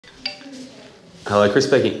Hello, Chris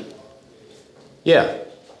speaking. Yeah.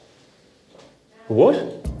 What?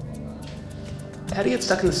 How do you get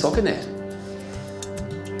stuck in the soccer net?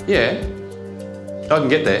 Yeah. I can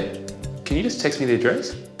get there. Can you just text me the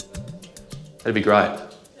address? That'd be great.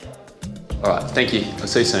 All right, thank you. I'll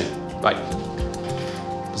see you soon. Bye.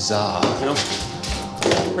 Bizarre. I mean,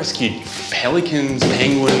 I've rescued pelicans,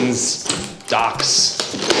 penguins, ducks,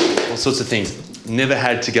 all sorts of things. Never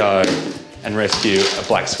had to go and rescue a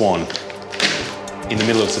black swan in the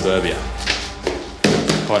middle of suburbia.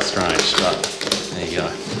 Quite strange, but there you go.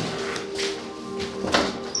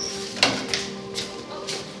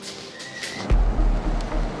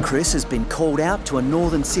 Chris has been called out to a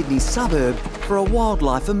northern Sydney suburb for a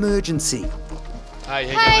wildlife emergency.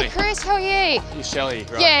 Hey, Chris, how are you? You're Shelley,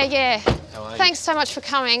 right? Yeah. How are you? Thanks so much for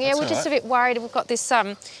coming. That's we're just a bit worried. We've got this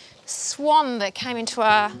swan that came into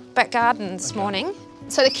our back garden this morning.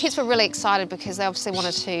 So the kids were really excited because they obviously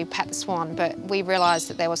wanted to pat the swan, but we realised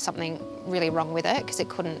that there was something really wrong with it because it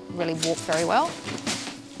couldn't really walk very well.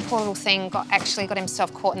 Poor little thing actually got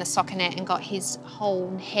himself caught in the soccer net and got his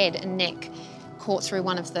whole head and neck caught through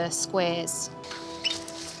one of the squares.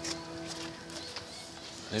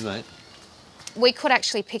 Hey, mate. We could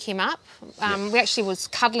actually pick him up. We actually was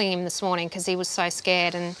cuddling him this morning because he was so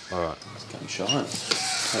scared. And all right, let's go and shine.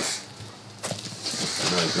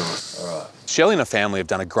 No, he's not. All right. Shelley and her family have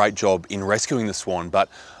done a great job in rescuing the swan, but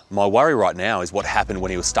my worry right now is what happened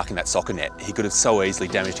when he was stuck in that soccer net. He could have so easily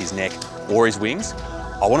damaged his neck or his wings.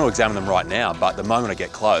 I want to examine them right now, but the moment I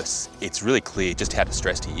get close, it's really clear just how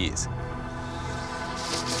distressed he is.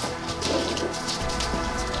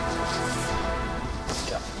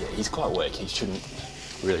 Yeah, he's quite weak. He shouldn't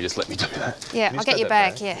really just let me do that. yeah, I'll get your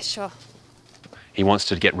bag. Yeah, sure. He wants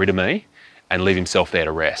to get rid of me and leave himself there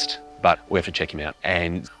to rest. But we have to check him out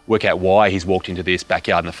and work out why he's walked into this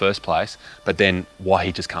backyard in the first place, but then why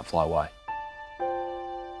he just can't fly away.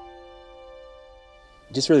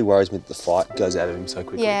 It just really worries me that the fight goes out of him so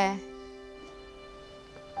quickly. Yeah.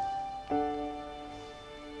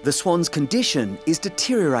 The swan's condition is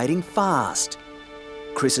deteriorating fast.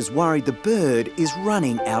 Chris is worried the bird is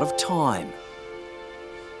running out of time.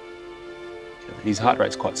 His heart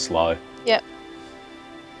rate's quite slow. Yep.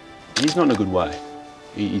 He's not in a good way.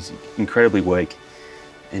 He's incredibly weak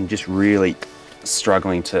and just really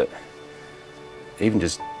struggling to even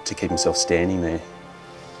just to keep himself standing there.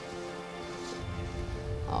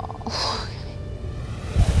 Oh.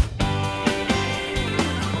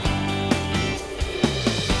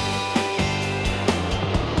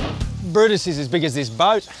 Brutus is as big as this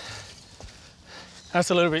boat. That's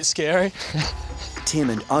a little bit scary. Tim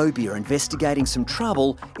and Obie are investigating some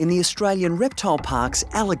trouble in the Australian Reptile Park's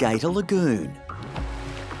Alligator Lagoon.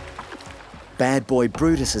 Bad boy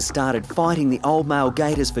Brutus has started fighting the old male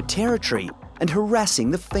gators for territory and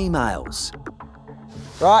harassing the females.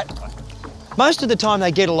 Right. Most of the time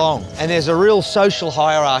they get along and there's a real social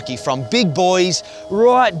hierarchy from big boys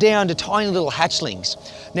right down to tiny little hatchlings.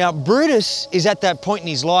 Now, Brutus is at that point in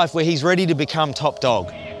his life where he's ready to become top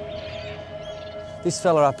dog. This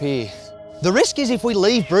fella up here. The risk is if we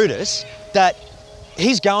leave Brutus that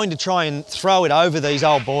he's going to try and throw it over these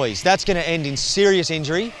old boys. That's going to end in serious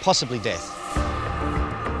injury, possibly death.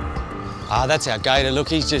 Ah, that's our gator. Look,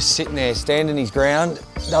 he's just sitting there, standing his ground,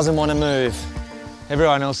 doesn't want to move.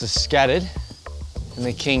 Everyone else is scattered, and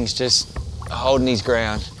the king's just holding his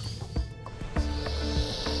ground.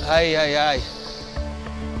 Hey.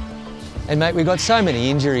 And mate, we've got so many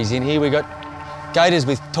injuries in here. We've got gators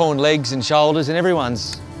with torn legs and shoulders, and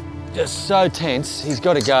everyone's just so tense, he's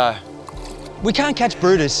got to go. We can't catch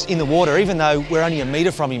Brutus in the water, even though we're only a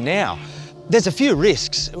metre from him now. There's a few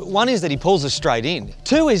risks. One is that he pulls us straight in.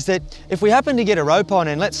 Two is that if we happen to get a rope on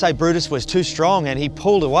and let's say Brutus was too strong and he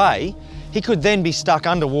pulled away, he could then be stuck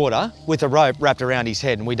underwater with a rope wrapped around his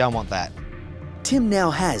head, and we don't want that. Tim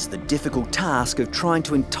now has the difficult task of trying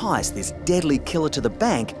to entice this deadly killer to the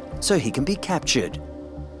bank so he can be captured.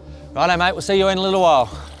 Righto, mate, we'll see you in a little while.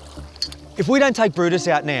 If we don't take Brutus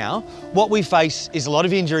out now, what we face is a lot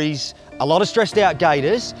of injuries, a lot of stressed out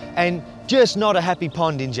gators, and just not a happy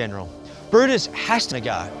pond in general. Brutus has to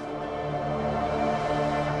go.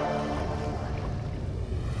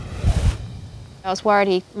 I was worried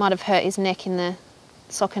he might have hurt his neck in the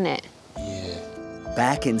soccer net. Yeah.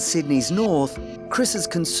 Back in Sydney's north, Chris's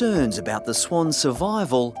concerns about the swan's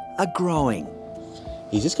survival are growing.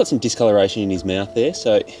 He's just got some discoloration in his mouth there,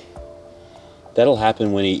 so that'll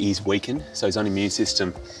happen when he's weakened, so his own immune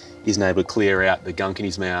system isn't able to clear out the gunk in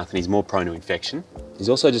his mouth and he's more prone to infection. He's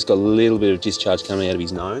also just got a little bit of discharge coming out of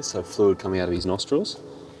his nose, so fluid coming out of his nostrils.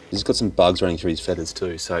 He's got some bugs running through his feathers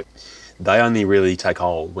too, so they only really take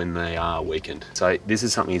hold when they are weakened. So this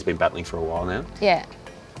is something he's been battling for a while now. Yeah.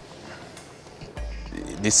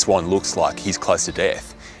 This swan looks like he's close to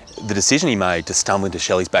death. The decision he made to stumble into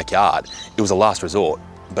Shelley's backyard, it was a last resort,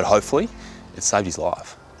 but hopefully it saved his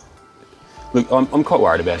life. Look, I'm quite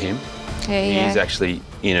worried about him. Yeah, He's actually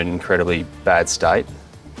in an incredibly bad state.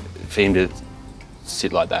 For him to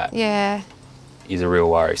sit like that is a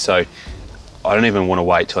real worry. So I don't even want to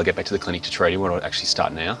wait till I get back to the clinic to treat him. I want to actually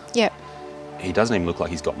start now. Yep. He doesn't even look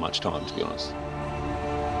like he's got much time, to be honest.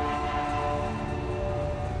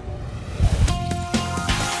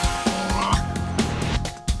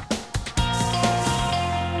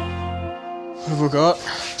 What have we got?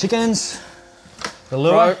 Chickens, the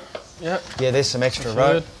lure. Rope. Yep. Yeah, there's some extra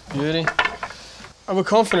rope. Good. Beauty. Are we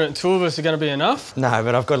confident 2 of us are going to be enough? No,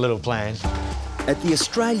 but I've got a little plan. At the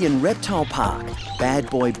Australian Reptile Park, bad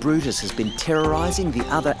boy Brutus has been terrorising the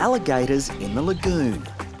other alligators in the lagoon.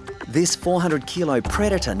 This 400-kilo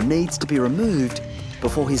predator needs to be removed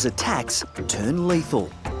before his attacks turn lethal.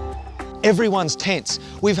 Everyone's tense.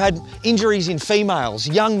 We've had injuries in females,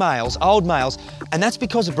 young males, old males, and that's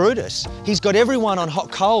because of Brutus. He's got everyone on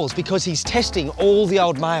hot coals because he's testing all the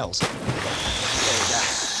old males.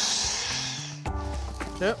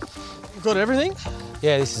 Yep. We've got everything?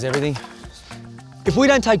 Yeah, this is everything. If we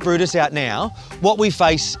don't take Brutus out now, what we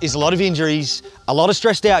face is a lot of injuries, a lot of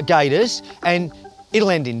stressed out gators, and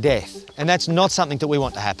it'll end in death. And that's not something that we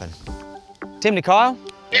want to happen. Tim to Kyle?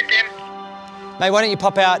 Yes, Tim. Mate, why don't you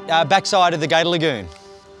pop out backside of the gator lagoon?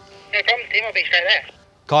 No problem, Tim. I'll be straight there.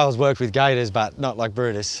 Kyle's worked with gators, but not like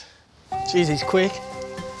Brutus. Jeez, he's quick.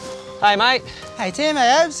 Hey, mate. Hey Tim,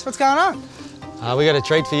 hey Abs, what's going on? We got a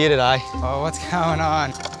treat for you today. Oh, what's going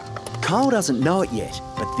on? Kyle doesn't know it yet,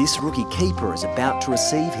 but this rookie keeper is about to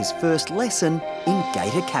receive his first lesson in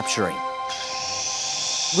gator capturing.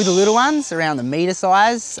 With the little ones, around the metre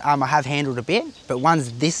size, I have handled a bit, but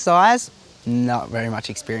ones this size, not very much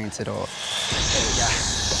experience at all. There we go.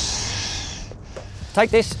 Take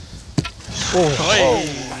this.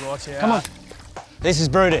 Oh, watch out. Come on. This is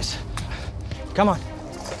Brutus. Come on.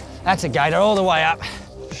 That's a gator all the way up.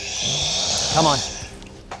 Come on.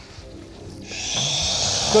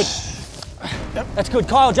 Good. Yep. That's good.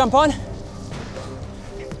 Kyle, jump on.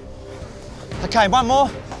 Okay, one more.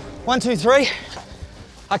 1, 2, 3.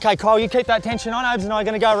 Okay, Kyle, you keep that tension on. Obes and I are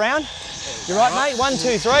going to go around. You right, mate? 1,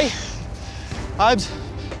 2, 3. Obes,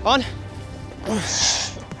 on.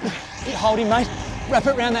 You hold him, mate. Wrap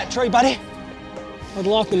it around that tree, buddy. I'd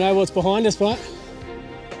like to know what's behind us, mate.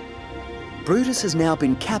 Brutus has now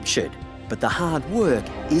been captured, but the hard work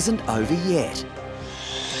isn't over yet.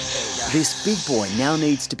 This big boy now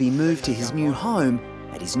needs to be moved to his new home,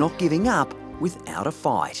 and he's not giving up without a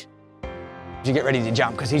fight. You get ready to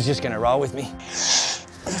jump, because he's just going to roll with me.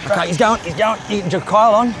 Okay, he's going. You can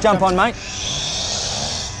Kyle on. Jump on, mate.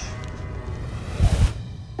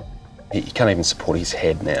 He can't even support his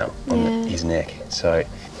head now on his neck, so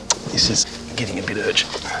this is getting a bit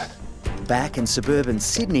urgent. Back in suburban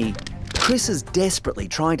Sydney, Chris is desperately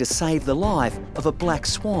trying to save the life of a black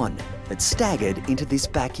swan that staggered into this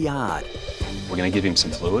backyard. We're going to give him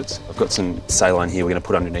some fluids. I've got some saline here we're going to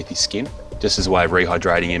put underneath his skin, just as a way of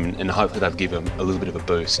rehydrating him, and hopefully they'll give him a little bit of a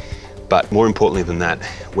boost. But more importantly than that,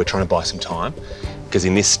 we're trying to buy some time, because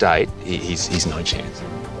in this state, he's no chance.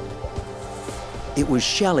 It was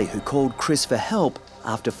Shelley who called Chris for help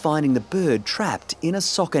after finding the bird trapped in a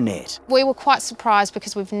soccer net. We were quite surprised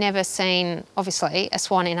because we've never seen, obviously, a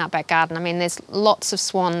swan in our back garden. I mean, there's lots of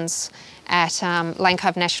swans at Lane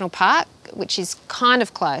Cove National Park, which is kind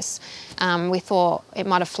of close. We thought it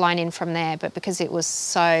might have flown in from there, but because it was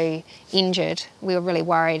so injured, we were really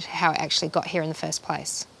worried how it actually got here in the first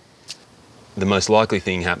place. The most likely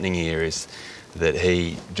thing happening here is that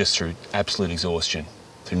he, just through absolute exhaustion,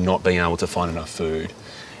 through not being able to find enough food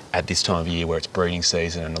at this time of year where it's breeding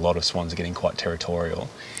season and a lot of swans are getting quite territorial,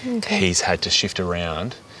 he's had to shift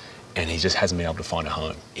around and he just hasn't been able to find a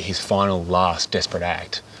home. His final, last desperate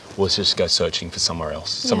act was just go searching for somewhere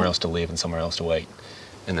else to live and somewhere else to eat.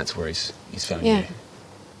 And that's where he's found you.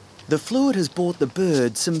 The fluid has bought the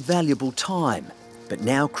bird some valuable time, but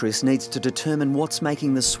now Chris needs to determine what's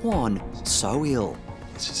making the swan so ill.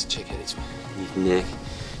 Let's just check out his neck.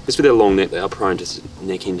 Just with their long neck, they are prone to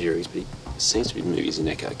neck injuries, but he seems to be moving his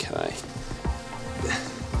neck okay.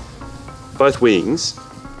 Both wings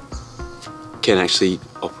can actually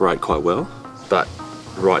operate quite well, but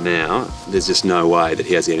right now, there's just no way that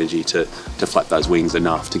he has the energy to flap those wings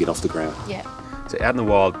enough to get off the ground. Yeah. So out in the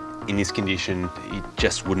wild, in this condition, he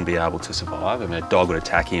just wouldn't be able to survive. I mean, a dog would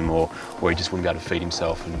attack him or he just wouldn't be able to feed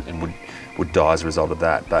himself and would die as a result of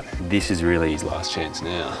that. But this is really his last chance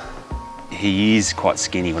now. he is quite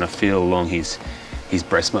skinny. When I feel along his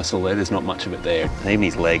breast muscle there's not much of it there. And even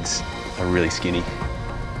his legs are really skinny.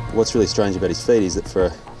 What's really strange about his feet is that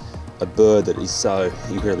for a bird that is so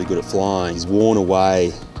incredibly good at flying, he's worn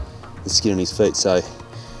away the skin on his feet, so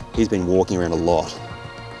he's been walking around a lot.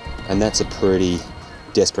 And that's a pretty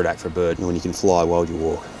desperate act for a bird when you can fly while you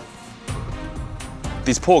walk.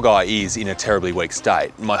 This poor guy is in a terribly weak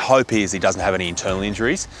state. My hope is he doesn't have any internal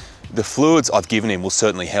injuries. The fluids I've given him will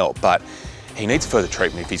certainly help, but he needs further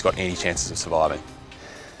treatment if he's got any chances of surviving.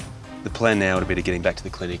 The plan now would be to get him back to the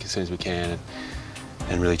clinic as soon as we can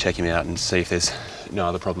and really check him out and see if there's no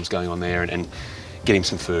other problems going on there and get him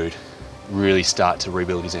some food. Really start to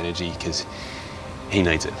rebuild his energy because he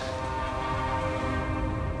needs it.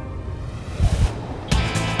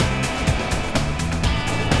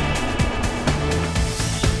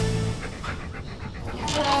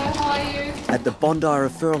 At the Bondi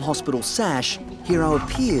Referral Hospital SASH, Hero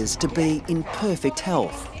appears to be in perfect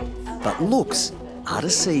health, but looks are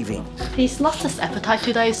deceiving. He's lost his appetite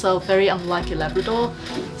today, so very unlike a Labrador.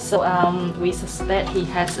 So we suspect he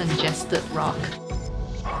has ingested rock.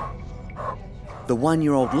 The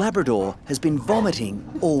one-year-old Labrador has been vomiting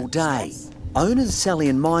all day. Owners Sally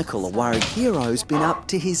and Michael are worried Hero's been up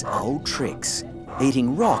to his old tricks,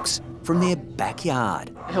 eating rocks from their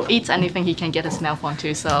backyard. He'll eat anything he can get his mouth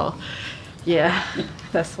onto, so yeah,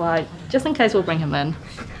 that's why, just in case, we'll bring him in.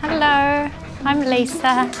 Hello, I'm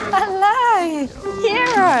Lisa. Hello,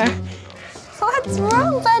 Hero. What's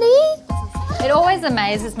wrong, buddy? It always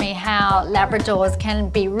amazes me how Labradors can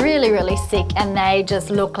be really, really sick and they just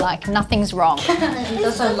look like nothing's wrong. He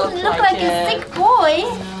doesn't look like a sick boy.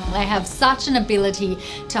 They have such an ability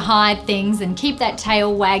to hide things and keep that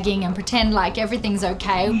tail wagging and pretend like everything's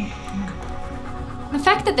okay. The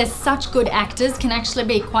fact that they're such good actors can actually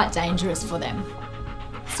be quite dangerous for them.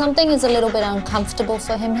 Something is a little bit uncomfortable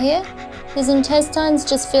for him here. His intestines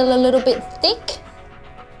just feel a little bit thick.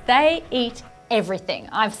 They eat everything.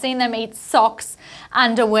 I've seen them eat socks,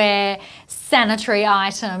 underwear, sanitary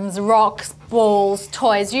items, rocks, balls,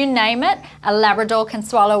 toys, you name it. A Labrador can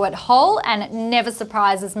swallow it whole, and it never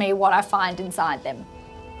surprises me what I find inside them.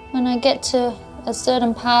 When I get to a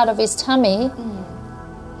certain part of his tummy,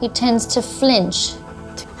 he tends to flinch.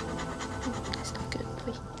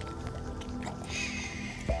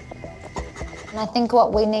 And I think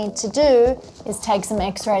what we need to do is take some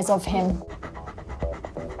x-rays of him.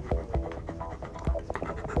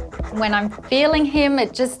 When I'm feeling him,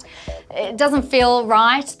 it doesn't feel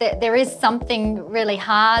right. There is something really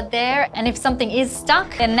hard there, and if something is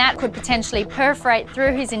stuck, then that could potentially perforate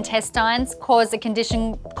through his intestines, cause a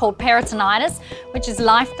condition called peritonitis, which is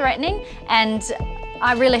life-threatening, and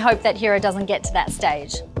I really hope that Hero doesn't get to that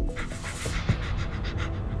stage.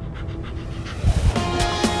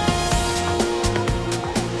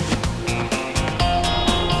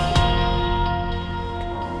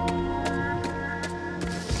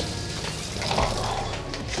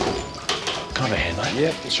 Can I have a hand, mate?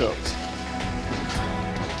 Yeah, sure.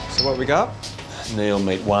 So what we got? Neil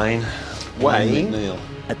meet Wayne. Wayne meet Neil.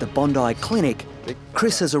 At the Bondi Clinic,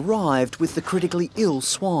 Chris has arrived with the critically ill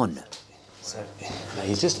swan. So, no,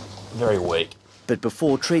 he's just very weak. But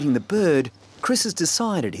before treating the bird, Chris has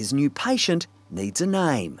decided his new patient needs a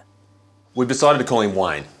name. We've decided to call him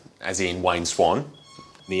Wayne, as in Wayne Swan,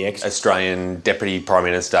 the ex-Australian Deputy Prime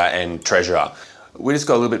Minister and Treasurer. We just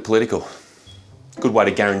got a little bit political. Good way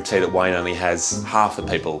to guarantee that Wayne only has half the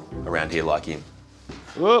people around here like him.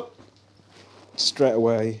 Whoop. Straight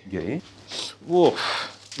away. Yeah. Whoa,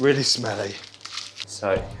 really smelly.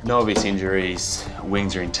 So, no obvious injuries,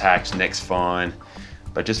 wings are intact, neck's fine,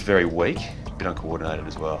 but just very weak, a bit uncoordinated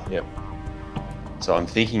as well. Yep. So I'm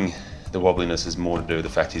thinking the wobbliness is more to do with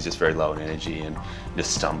the fact he's just very low in energy and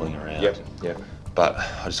just stumbling around. Yep. But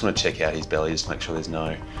I just want to check out his belly, just to make sure there's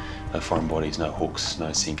no foreign bodies, no hooks,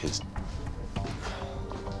 no sinkers.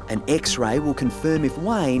 An X-ray will confirm if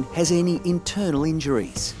Wayne has any internal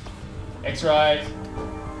injuries. X-ray.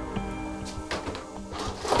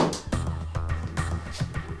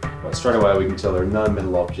 Well, straight away we can tell there are no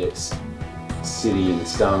metal objects sitting in the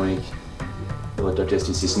stomach, in the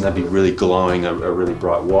digestive system. They'd be really glowing a really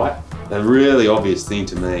bright white. The really obvious thing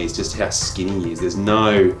to me is just how skinny he is. There's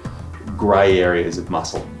no grey areas of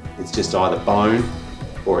muscle. It's just either bone,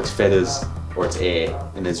 or it's feathers, or it's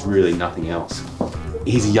air, and there's really nothing else.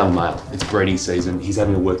 He's a young male, it's breeding season. He's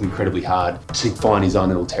having to work incredibly hard to find his own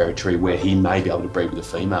little territory where he may be able to breed with a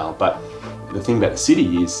female. But the thing about the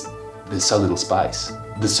city is there's so little space.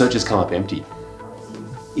 The searches come up empty.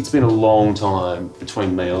 It's been a long time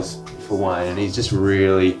between meals for Wayne, and he's just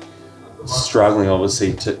really struggling,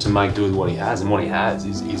 obviously, to make do with what he has, and what he has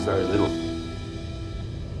is very little.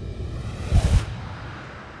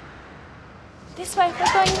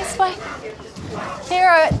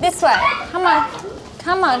 Hero, this way. Come on.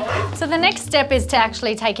 Come on. So the next step is to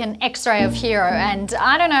actually take an x-ray of Hero, and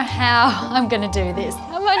I don't know how I'm gonna do this.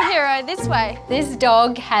 Come on, Hero, this way. This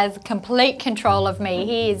dog has complete control of me.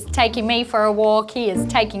 He is taking me for a walk. He is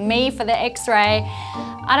taking me for the x-ray.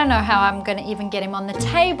 I don't know how I'm gonna even get him on the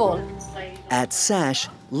table. At Sash,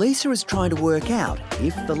 Lisa is trying to work out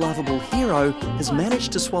if the lovable Hero has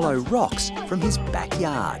managed to swallow rocks from his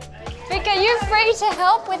backyard. Vic, are you free to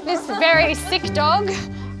help with this very sick dog?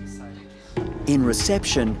 In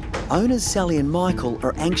reception, owners Sally and Michael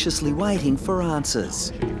are anxiously waiting for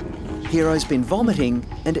answers. Hero's been vomiting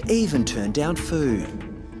and even turned down food.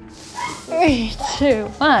 3, 2,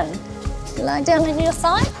 1. Lie down on your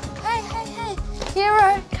side. Hey, hey, hey.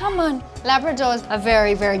 Hero, come on. Labradors are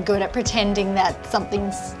very, very good at pretending that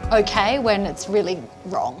something's okay when it's really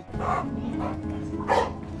wrong.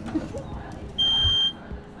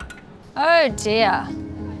 Oh dear.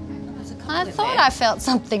 I thought I felt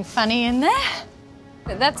something funny in there.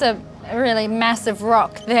 That's a really massive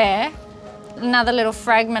rock there. Another little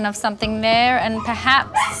fragment of something there, and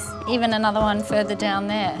perhaps even another one further down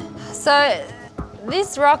there. So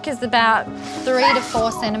this rock is about 3 to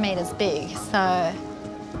 4 centimetres big, so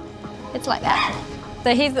it's like that.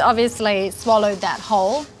 So he's obviously swallowed that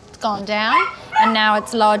whole, it's gone down, and now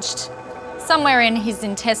it's lodged somewhere in his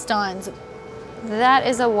intestines. That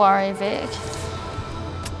is a worry, Vic.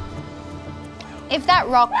 If that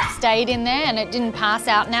rock stayed in there and it didn't pass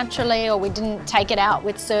out naturally, or we didn't take it out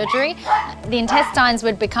with surgery, the intestines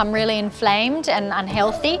would become really inflamed and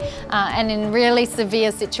unhealthy, and in really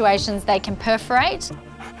severe situations they can perforate.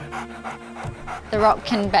 The rock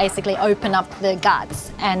can basically open up the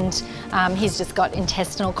guts, and he's just got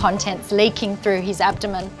intestinal contents leaking through his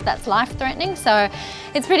abdomen. That's life-threatening, so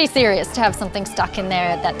it's pretty serious to have something stuck in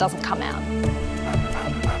there that doesn't come out.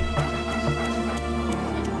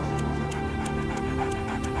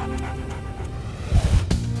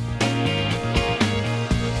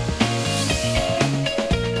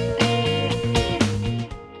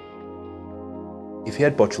 If he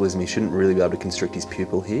had botulism, he shouldn't really be able to constrict his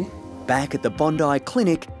pupil here. Back at the Bondi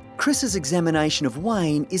Clinic, Chris's examination of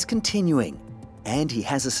Wayne is continuing, and he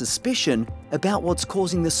has a suspicion about what's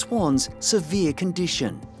causing the swan's severe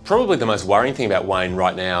condition. Probably the most worrying thing about Wayne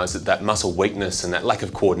right now is that muscle weakness and that lack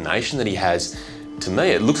of coordination that he has. To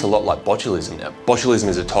me, it looks a lot like botulism. Now, botulism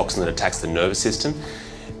is a toxin that attacks the nervous system.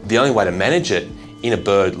 The only way to manage it in a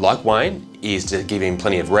bird like Wayne is to give him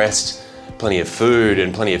plenty of rest, plenty of food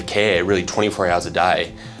and plenty of care, really 24 hours a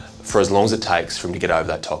day, for as long as it takes for him to get over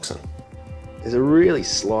that toxin. There's a really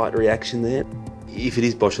slight reaction there. If it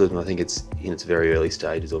is botulism, I think it's in its very early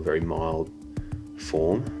stages or very mild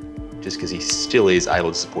form, just because he still is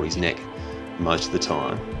able to support his neck most of the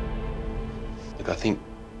time. Look, I think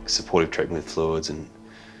supportive treatment with fluids and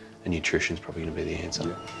nutrition is probably going to be the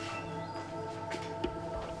answer.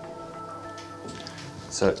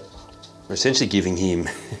 So we're essentially giving him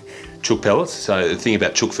chook pellets. So the thing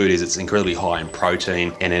about chook food is it's incredibly high in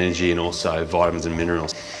protein and energy and also vitamins and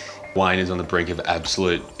minerals. Wayne is on the brink of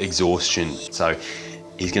absolute exhaustion, so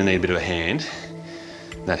he's going to need a bit of a hand.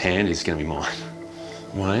 That hand is going to be mine.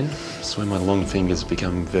 Wayne, that's where my long fingers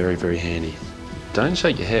become very, very handy. Don't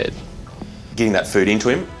shake your head. Getting that food into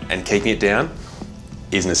him and keeping it down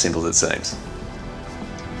isn't as simple as it seems.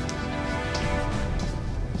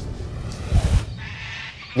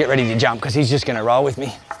 Get ready to jump, because he's just going to roll with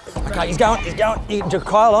me. Okay, he's going. You get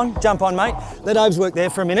Kyle on, jump on, mate. Let Obes work there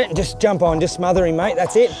for a minute and just jump on, just smother him, mate,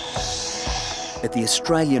 that's it. At the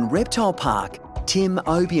Australian Reptile Park, Tim,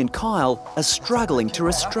 Obie and Kyle are struggling to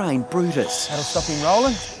restrain Brutus. That'll stop him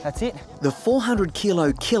rolling, that's it. The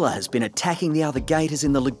 400-kilo killer has been attacking the other gators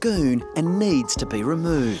in the lagoon and needs to be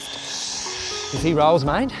removed. If he rolls,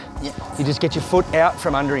 mate, you just get your foot out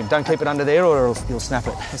from under him. Don't keep it under there or you'll snap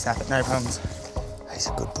it. I'll snap it, no problems. He's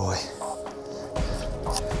a good boy.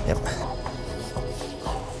 Yep.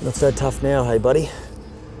 Not so tough now, hey, buddy?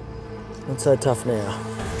 Not so tough now.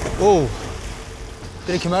 Oh,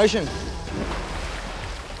 bit of commotion.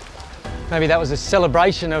 Maybe that was a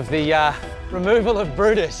celebration of the removal of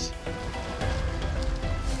Brutus.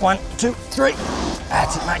 1, 2, 3.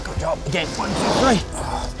 That's it, mate, good job. Again, 1, 2,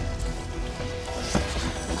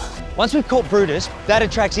 3. Once we've caught Brutus, that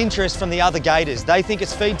attracts interest from the other gators. They think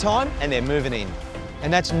it's feed time and they're moving in.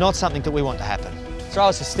 And that's not something that we want to happen. Throw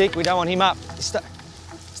us a stick, we don't want him up.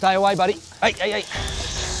 Stay away, buddy. Hey, hey, hey.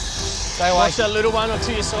 Stay away. Watch that little one or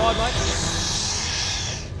to your side, mate.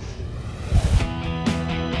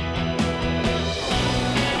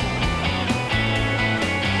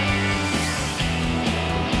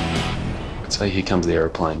 I'd say here comes the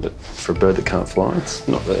aeroplane, but for a bird that can't fly, it's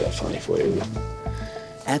not really that funny for you.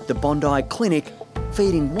 At the Bondi Clinic,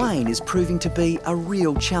 feeding Wayne is proving to be a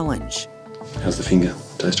real challenge. How's the finger?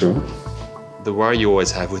 Taste all right? The worry you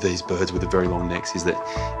always have with these birds with the very long necks is that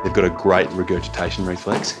they've got a great regurgitation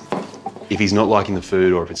reflex. If he's not liking the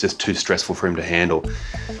food or if it's just too stressful for him to handle,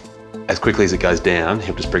 as quickly as it goes down,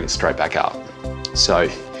 he'll just bring it straight back up. So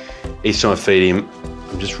each time I feed him,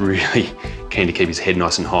 I'm just really keen to keep his head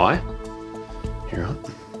nice and high. You're right.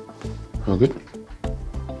 All good.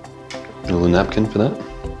 A little napkin for that.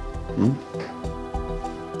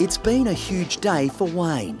 It's been a huge day for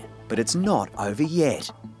Wayne, but it's not over yet.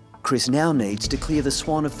 Chris now needs to clear the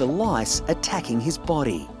swan of the lice attacking his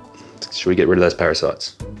body. Should we get rid of those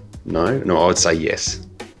parasites? No? No, I would say yes.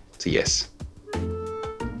 It's a yes.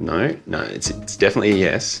 No? No, it's definitely a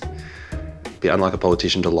yes. Be unlike a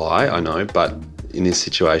politician to lie, I know, but in this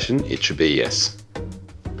situation, it should be a yes.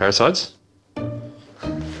 Parasites?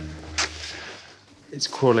 It's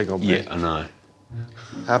crawling on me. Yeah, I know.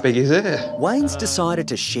 How big is it? Wayne's decided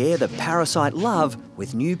to share the parasite love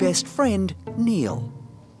with new best friend, Neil.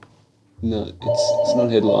 No, it's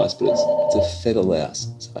not head lice, but it's a feather louse.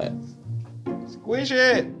 So. Squish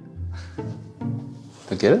it!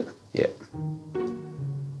 I get it? Yeah.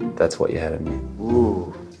 That's what you had in you.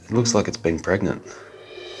 Ooh. It looks like it's been pregnant.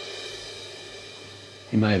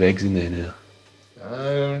 You may have eggs in there now.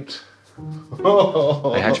 Don't.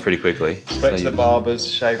 They hatch pretty quickly. Stretch the barbers,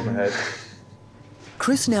 shave my head.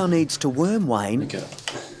 Chris now needs to worm Wayne. Okay.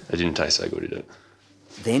 It didn't taste so good, did it?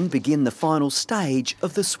 Then begin the final stage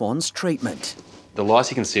of the swan's treatment. The lice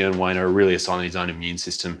you can see on Wayne are really a sign that his own immune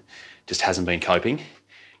system just hasn't been coping,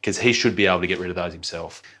 because he should be able to get rid of those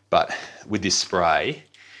himself. But with this spray,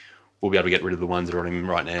 we'll be able to get rid of the ones that are on him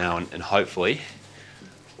right now, and hopefully,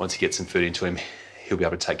 once he gets some food into him, he'll be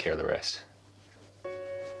able to take care of the rest.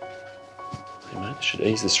 Hey mate, this should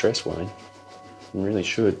ease the stress, Wayne. It really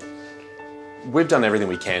should. We've done everything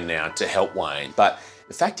we can now to help Wayne, but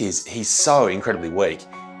the fact is, he's so incredibly weak,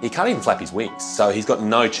 he can't even flap his wings, so he's got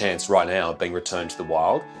no chance right now of being returned to the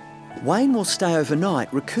wild. Wayne will stay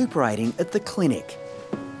overnight recuperating at the clinic.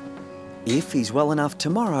 If he's well enough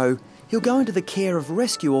tomorrow, he'll go into the care of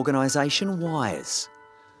rescue organisation Wires.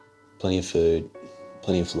 Plenty of food,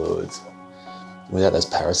 plenty of fluids. Without those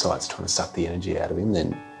parasites trying to suck the energy out of him,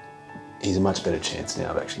 then he's a much better chance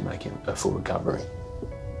now of actually making a full recovery.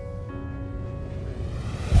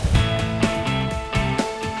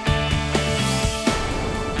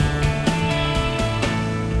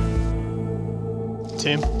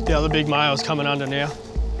 Tim, the other big male's coming under now.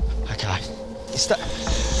 Okay.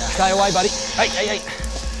 Stay away, buddy. Hey.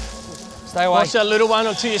 Stay away. Watch that little one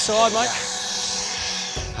onto your side, mate.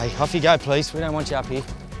 Hey, off you go, please. We don't want you up here.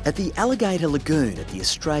 At the Alligator Lagoon at the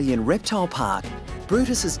Australian Reptile Park,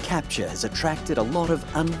 Brutus's capture has attracted a lot of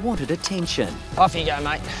unwanted attention. Off you go,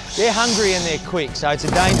 mate. They're hungry and they're quick, so it's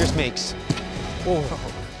a dangerous mix. Oh.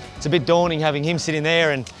 It's a bit daunting having him sitting there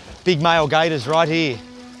and big male gators right here.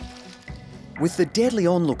 With the deadly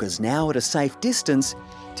onlookers now at a safe distance,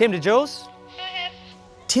 Tim to Jules.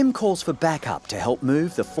 Tim calls for backup to help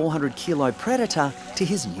move the 400-kilo predator to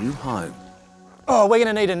his new home. Oh, we're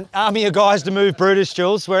going to need an army of guys to move Brutus,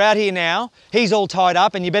 Jules. We're out here now. He's all tied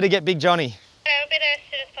up and you better get Big Johnny. We'll be there as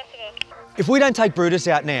soon as possible. If we don't take Brutus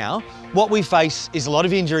out now, what we face is a lot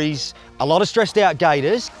of injuries, a lot of stressed out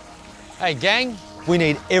gators. Hey, gang, we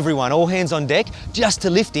need everyone, all hands on deck, just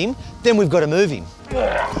to lift him, then we've got to move him.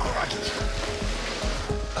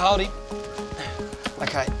 Hold him.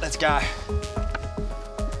 Okay, let's go.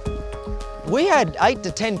 We had 8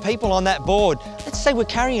 to 10 people on that board. Let's say we're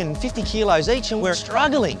carrying 50 kilos each and we're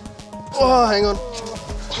struggling. Oh, hang on.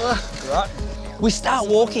 Right. We start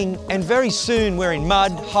walking and very soon we're in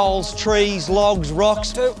mud, holes, trees, logs,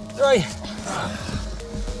 rocks. 1, 2, 3.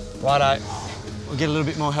 Righto. We'll get a little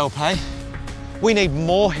bit more help, hey? We need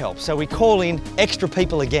more help, so we call in extra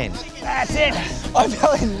people again. That's it. I'm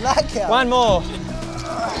feeling that out. One more.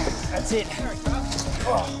 That's it. Okay.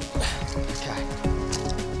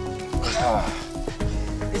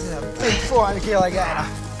 This is a big 400-kilo gator.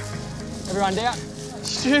 Everyone down?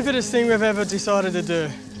 Stupidest thing we've ever decided to do.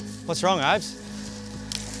 What's wrong, Obes?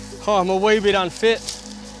 Oh, I'm a wee bit unfit.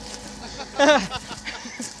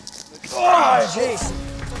 Oh, jeez.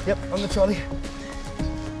 Yep, on the trolley.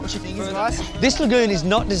 What's your fingers, guys? This lagoon is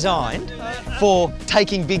not designed for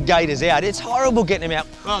taking big gators out. It's horrible getting them out.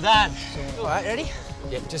 Well done. All right, ready?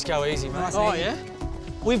 Yep, just go easy, mate. Oh, yeah?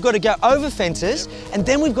 We've got to go over fences and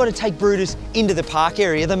then we've got to take Brutus into the park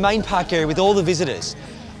area, the main park area with all the visitors.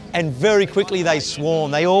 And very quickly they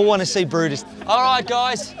swarm. They all want to see Brutus. All right,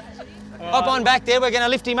 guys. Hop on back there. We're going to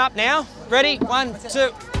lift him up now. Ready? 1,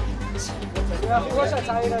 2.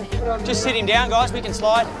 Just sit him down, guys. We can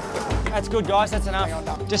slide. That's good, guys. That's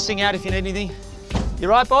enough. Just sing out if you need anything. You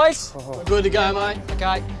right, boys? We're good to go, mate.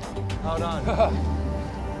 Okay. Hold on.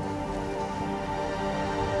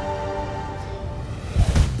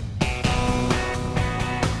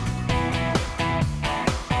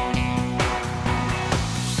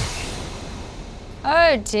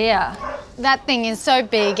 Oh dear. That thing is so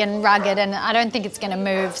big and rugged and I don't think it's going to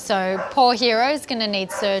move, so poor Hero's going to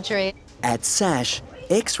need surgery. At Sash,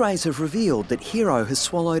 X-rays have revealed that Hero has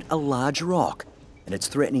swallowed a large rock and it's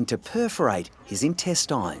threatening to perforate his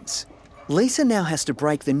intestines. Lisa now has to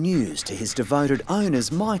break the news to his devoted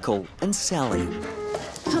owners Michael and Sally.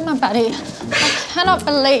 Come on, buddy. I cannot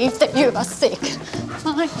believe that you are sick.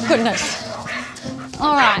 My goodness.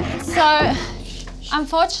 All right, so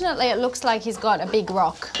unfortunately it looks like he's got a big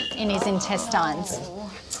rock in his intestines.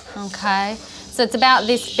 Okay, so it's about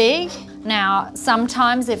this big. Now,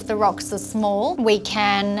 sometimes if the rocks are small, we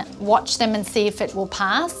can watch them and see if it will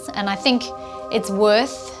pass, and I think it's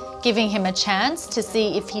worth giving him a chance to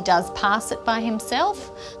see if he does pass it by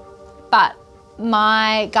himself. But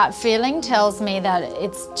my gut feeling tells me that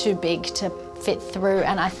it's too big to fit through,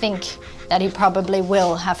 and I think that he probably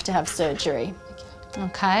will have to have surgery.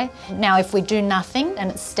 Okay, now if we do nothing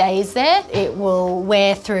and it stays there, it will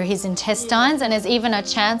wear through his intestines, and there's even a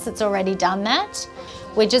chance it's already done that.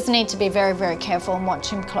 We just need to be very, very careful and watch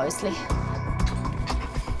him closely.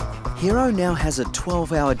 Hero now has a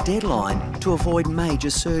 12-hour deadline to avoid major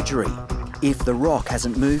surgery. If the rock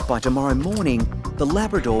hasn't moved by tomorrow morning, the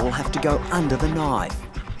Labrador will have to go under the knife.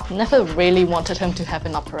 Never really wanted him to have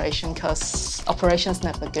an operation because operation's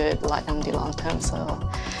never good, like in the long term, so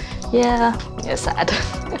yeah, it's sad.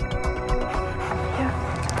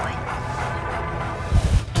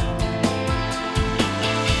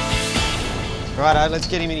 Righto, let's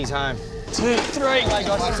get him in his home. 2, 3.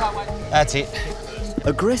 That's it.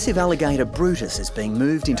 Aggressive alligator Brutus is being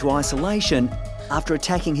moved into isolation after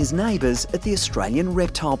attacking his neighbours at the Australian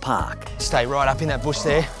Reptile Park. Stay right up in that bush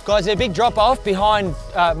there. Guys, there's a big drop-off behind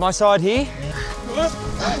my side here.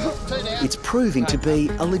 It's proving to be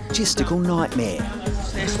a logistical nightmare.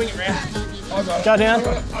 Swing it round. Go down.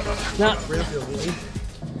 No.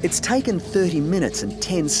 It's taken 30 minutes and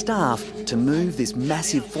 10 staff to move this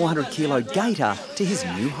massive 400-kilo gator to his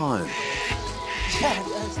new home.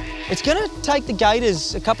 It's going to take the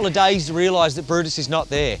gators a couple of days to realise that Brutus is not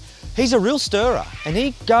there. He's a real stirrer, and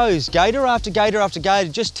he goes gator after gator after gator,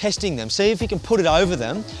 just testing them, see if he can put it over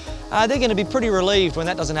them. They're going to be pretty relieved when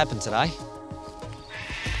that doesn't happen today.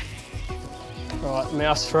 Right,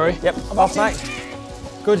 mouse through. Yep, off, mate.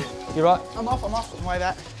 Good, you're right. I'm off, I'm way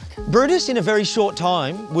back. Brutus, in a very short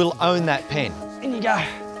time, will own that pen. In you go.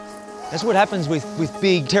 That's what happens with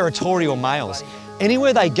big territorial males.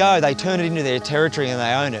 Anywhere they go, they turn it into their territory and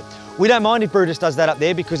they own it. We don't mind if Brutus does that up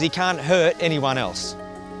there because he can't hurt anyone else.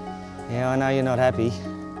 Yeah, I know you're not happy.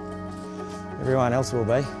 Everyone else will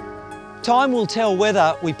be. Time will tell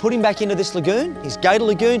whether we put him back into this lagoon, his gator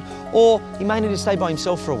lagoon, or he may need to stay by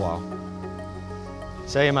himself for a while.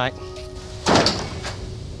 See you, mate.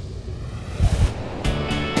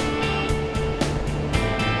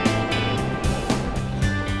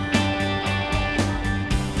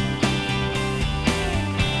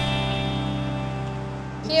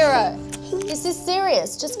 Hero, this is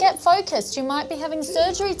serious. Just get focused. You might be having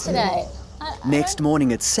surgery today. Next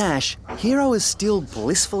morning at Sash, Hero is still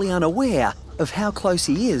blissfully unaware of how close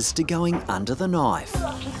he is to going under the knife.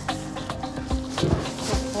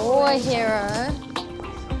 Boy, Hero.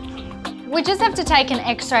 We just have to take an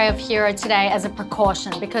X-ray of Hero today as a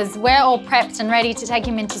precaution because we're all prepped and ready to take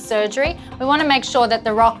him into surgery. We want to make sure that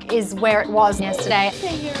the rock is where it was yesterday.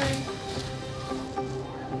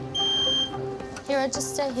 Hero,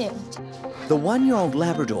 just stay here. The 1-year-old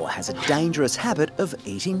Labrador has a dangerous habit of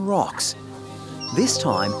eating rocks. This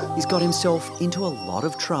time, he's got himself into a lot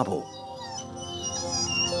of trouble.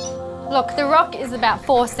 Look, the rock is about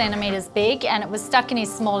 4 centimetres big and it was stuck in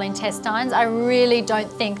his small intestines. I really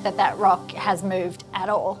don't think that that rock has moved at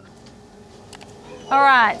all. All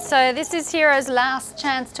right, so this is Hero's last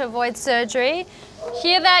chance to avoid surgery.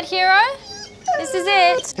 Hear that, Hero? This is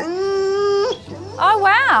it. Oh,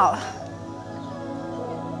 wow.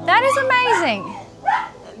 That is amazing.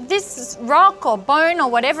 This rock or bone or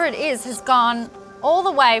whatever it is has gone all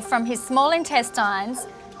the way from his small intestines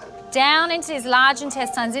down into his large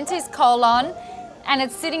intestines, into his colon, and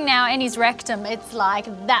it's sitting now in his rectum. It's like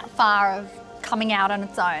that far of coming out on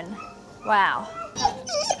its own. Wow.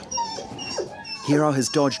 Hero has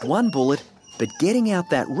dodged one bullet, but getting out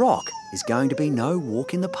that rock is going to be no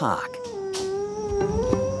walk in the park.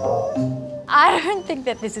 I don't think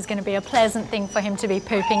that this is going to be a pleasant thing for him to be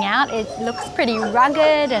pooping out. It looks pretty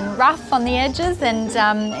rugged and rough on the edges, and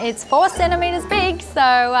it's 4 centimetres big,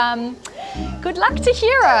 so good luck to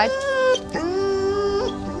Hero.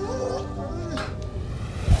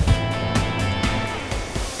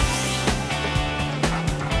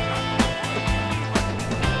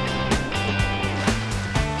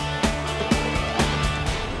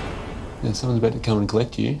 Yeah, someone's about to come and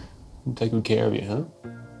collect you and take good care of you, huh?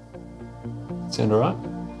 Sound all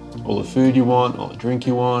right? All the food you want, all the drink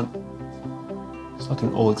you want. It's like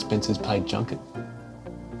an all expenses paid junket.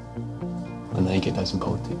 I know you get those in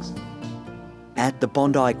politics. At the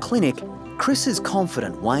Bondi Clinic, Chris is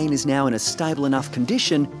confident Wayne is now in a stable enough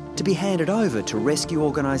condition to be handed over to rescue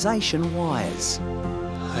organisation Wires.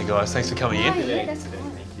 Hey guys, thanks for coming in.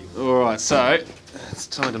 All right, so it's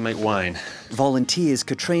time to meet Wayne. Volunteers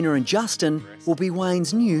Katrina and Justin will be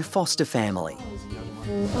Wayne's new foster family.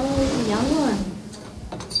 Oh, young one.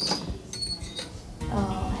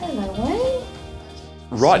 Oh, hello,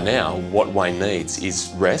 Wayne. Right now, what Wayne needs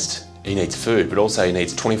is rest, he needs food, but also he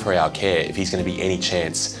needs 24-hour care if he's going to be any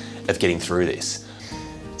chance of getting through this.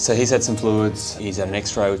 So he's had some fluids, he's had an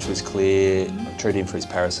x-ray which was clear, treated him for his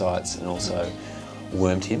parasites and also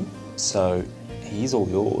wormed him. So he's all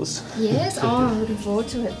yours. Yes, oh, I'm looking forward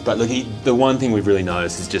to it. But look, the one thing we've really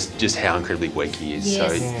noticed is just how incredibly weak he is.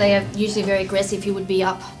 Yes, so, they are usually very aggressive. He would be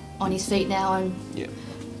up on his feet now and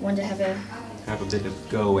want to have a bit of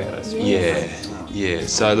go out. Yeah.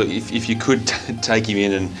 So look, if you could take him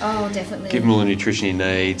in and definitely give him all the nutrition he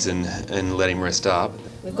needs and let him rest up.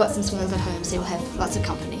 We've got some swans at home, so he'll have lots of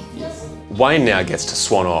company. Wayne now gets to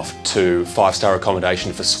swan off to 5-star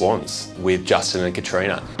accommodation for swans with Justin and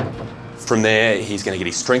Katrina. From there, he's going to get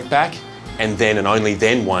his strength back, and then and only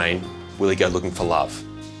then, Wayne, will he go looking for love.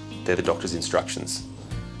 They're the doctor's instructions.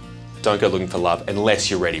 Don't go looking for love unless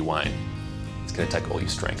you're ready, Wayne. It's going to take all your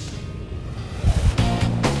strength.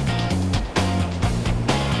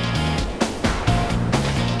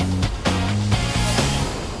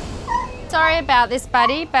 Sorry about this,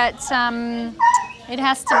 buddy, but it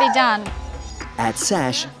has to be done. At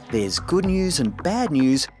SASH, there's good news and bad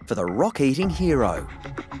news for the rock-eating hero.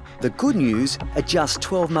 The good news, at just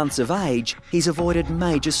 12 months of age, he's avoided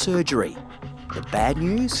major surgery. The bad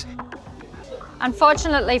news?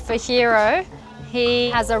 Unfortunately for Hero,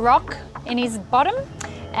 he has a rock in his bottom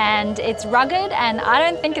and it's rugged, and I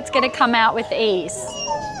don't think it's going to come out with ease.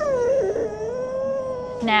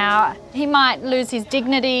 Now, he might lose his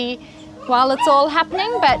dignity while it's all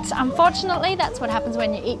happening, but unfortunately that's what happens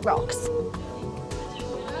when you eat rocks.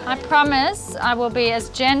 I promise I will be as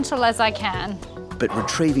gentle as I can. But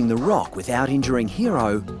retrieving the rock without injuring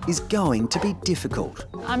Hero is going to be difficult.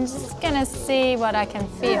 I'm just going to see what I can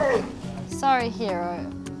feel. Sorry, Hero.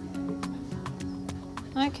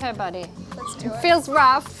 Okay, buddy. It feels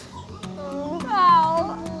rough.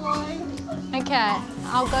 Ow. Okay,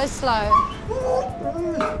 I'll go slow.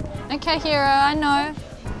 Okay, Hero, I know.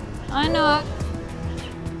 I know.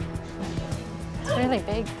 It's really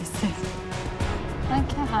big, this thing.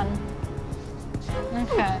 Okay, hun.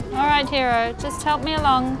 Okay. All right, Hero, just help me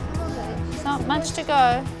along. There's not much to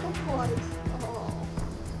go.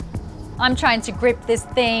 I'm trying to grip this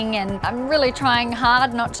thing and I'm really trying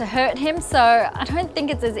hard not to hurt him, so I don't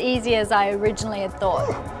think it's as easy as I originally had thought.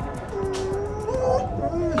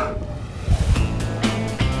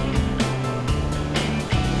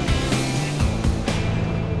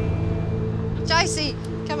 Josie,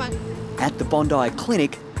 come on. At the Bondi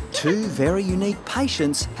Clinic, 2 very unique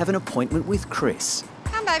patients have an appointment with Chris.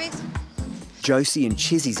 Come, babies. Josie and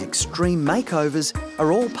Chizzy's extreme makeovers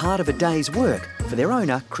are all part of a day's work for their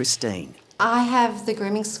owner, Christine. I have the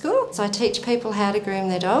grooming school, so I teach people how to groom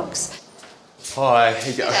their dogs. Hi, how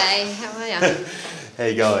you going? G'day, how are you? How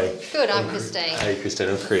you going? Good, I'm Christine. Hey, Christine,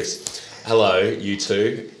 I'm Chris. Hello, you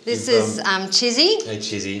two. This is Chizzy. Hey,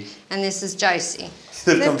 Chizzy. And this is Josie.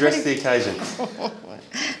 They've come dressed for the occasion.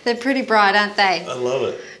 They're pretty bright, aren't they? I love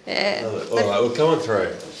it. Yeah. Love it. All right, well, come on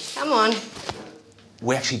through. Come on.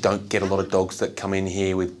 We actually don't get a lot of dogs that come in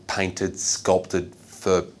here with painted, sculpted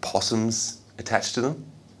fur possums attached to them.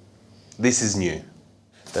 This is new.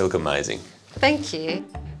 They look amazing. Thank you.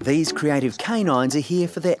 These creative canines are here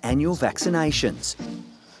for their annual vaccinations.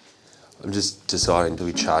 I'm just deciding, do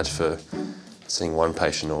we charge for seeing one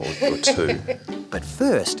patient or 2? But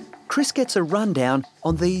first, Chris gets a rundown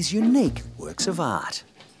on these unique works of art.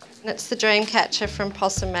 It's the dream catcher from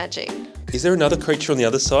Possum Magic. Is there another creature on the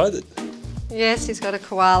other side? Yes, he's got a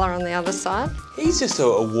koala on the other side. He's just a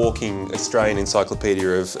walking Australian encyclopedia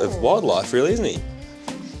of wildlife, really, isn't he?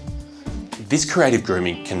 This creative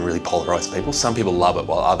grooming can really polarise people. Some people love it,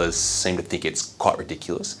 while others seem to think it's quite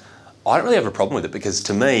ridiculous. I don't really have a problem with it because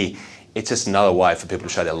to me, it's just another way for people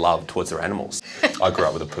to show their love towards their animals. I grew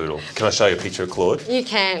up with a poodle. Can I show you a picture of Claude? You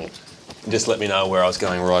can. Just let me know where I was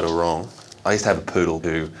going right or wrong. I used to have a poodle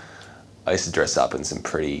who I used to dress up in some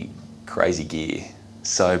pretty crazy gear.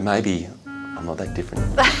 So maybe I'm not that different.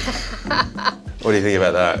 What do you think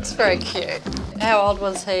about that? It's very cute. How old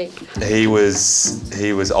was he? He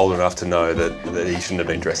was old enough to know that he shouldn't have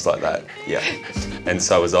been dressed like that. Yeah. And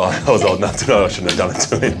so was I. I was old enough to know I shouldn't have done it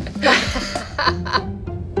to him.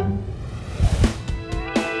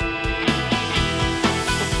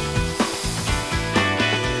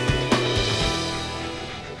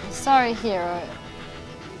 Sorry, Hero.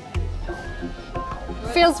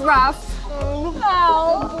 Feels rough. Oh,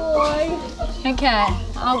 boy. Okay,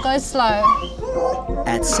 I'll go slow.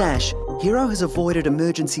 At Sash, Hero has avoided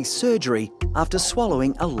emergency surgery after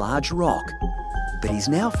swallowing a large rock, but he's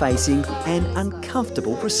now facing an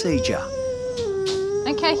uncomfortable procedure.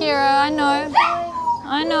 Okay, Hero, I know.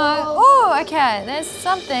 I know. Oh, okay, there's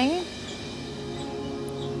something. I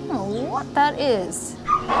don't know what that is.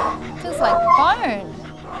 Feels like bone.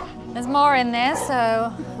 There's more in there,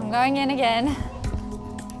 so I'm going in again.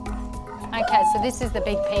 Okay, so this is the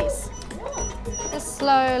big piece. Just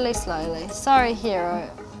slowly, slowly. Sorry, Hero.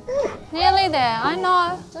 Nearly there, I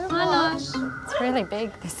know, I know. It's really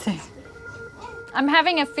big, this thing. I'm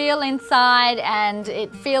having a feel inside and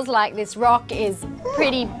it feels like this rock is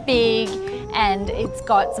pretty big and it's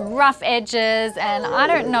got some rough edges and I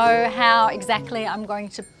don't know how exactly I'm going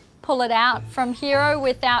to pull it out from Hero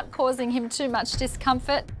without causing him too much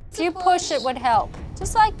discomfort. If you push, it would help.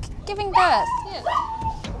 Just like giving birth. Yeah.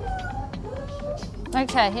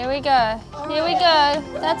 Okay, here we go. Here we go.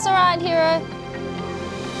 That's all right, Hero.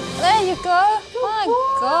 There you go.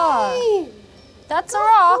 Oh, God. That's a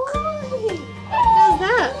rock. How's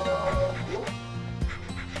that?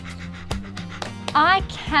 I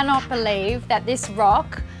cannot believe that this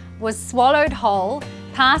rock was swallowed whole,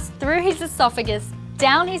 passed through his esophagus,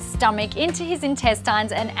 down his stomach, into his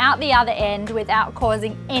intestines and out the other end without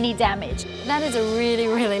causing any damage. That is a really,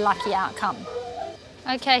 really lucky outcome.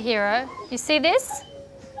 Okay, Hero, you see this?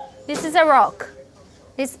 This is a rock.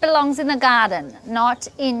 This belongs in the garden, not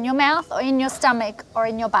in your mouth or in your stomach or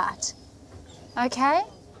in your butt. Okay?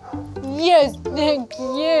 Yes, thank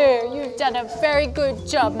you. You've done a very good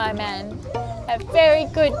job, my man. A very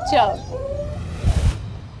good job.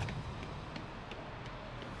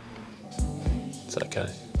 It's okay.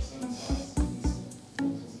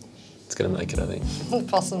 It's gonna make it, I think. The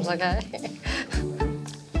possum's okay.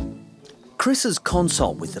 Chris's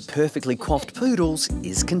consult with the perfectly coiffed poodles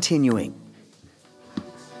is continuing.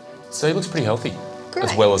 So he looks pretty healthy, Great.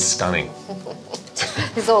 as well as stunning.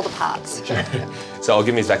 He's all the parts. So I'll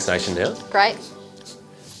give him his vaccination now. Great.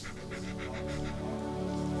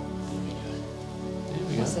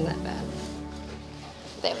 Wasn't that bad.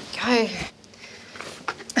 There we go.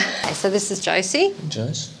 Okay, so this is Josie.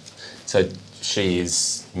 Josie. So she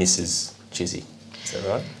is Mrs. Chizzy, is that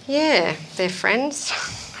right? Yeah, they're friends.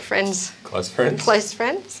 Friends. Close friends? Close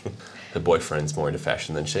friends. Her boyfriend's more into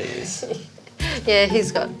fashion than she is. Yeah,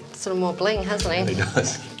 he's got sort of more bling, hasn't he? He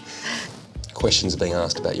does. Questions are being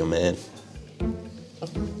asked about your man.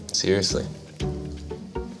 Seriously.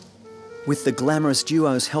 With the glamorous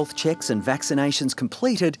duo's health checks and vaccinations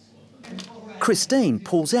completed, Christine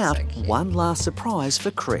pulls out one last surprise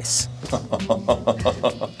for Chris.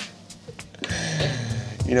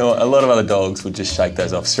 You know, a lot of other dogs would just shake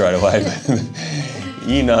those off straight away, but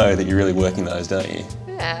you know that you're really working those, don't you?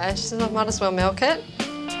 Yeah, she said I might as well milk it.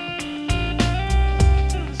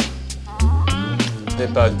 They're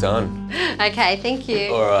both done. Okay, thank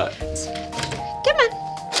you. All right. Come on.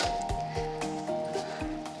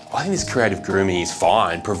 I think this creative grooming is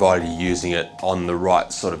fine, provided you're using it on the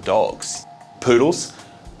right sort of dogs. Poodles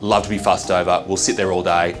love to be fussed over, will sit there all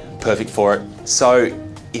day, perfect for it. So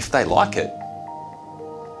if they like it,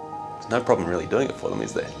 there's no problem really doing it for them,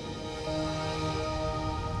 is there?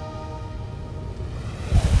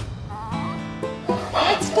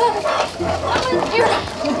 Let's go. Come on, Hero.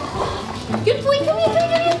 Good boy, come here, come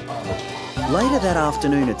here, come here. Later that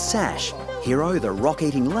afternoon at Sash, Hero, the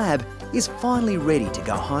rock-eating lab, is finally ready to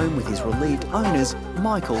go home with his relieved owners,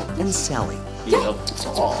 Michael and Sally. Yep.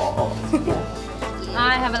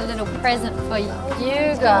 I have a little present for you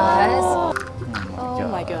guys. Oh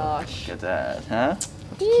my gosh. Look at that, huh?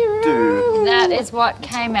 Dude. That is what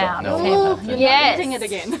came out of him. You're yes. not eating it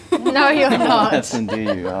again. No, you're not. That's do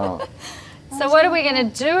you. Oh. So So what are we going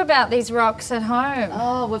to do about these rocks at home?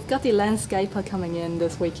 Oh, we've got the landscaper coming in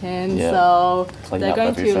this weekend, Yeah. so Clean they're up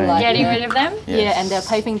going to everything. like Getting rid of them? Yeah, and they're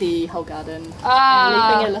paving the whole garden Ah.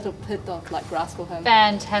 and leaving a little pit of like grass for him.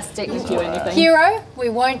 Fantastic. If you do anything. Hero, we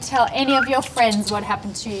won't tell any of your friends what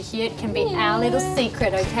happened to you here. It can be our little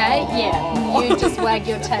secret, okay? Yeah, you just wag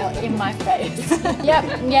your tail in my face.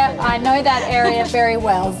 Yep, I know that area very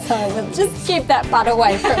well, so we'll just keep that butt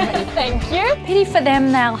away from me. Thank you. Pity for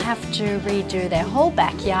them, they'll have to redo their whole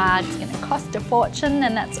backyard. It's going to cost a fortune,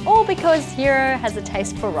 and that's all because Hero has a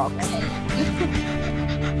taste for rocks.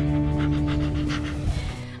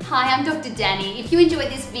 Hi, I'm Dr. Danny. If you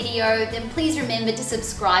enjoyed this video, then please remember to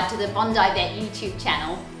subscribe to the Bondi Vet YouTube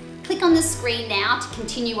channel. Click on the screen now to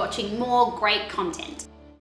continue watching more great content.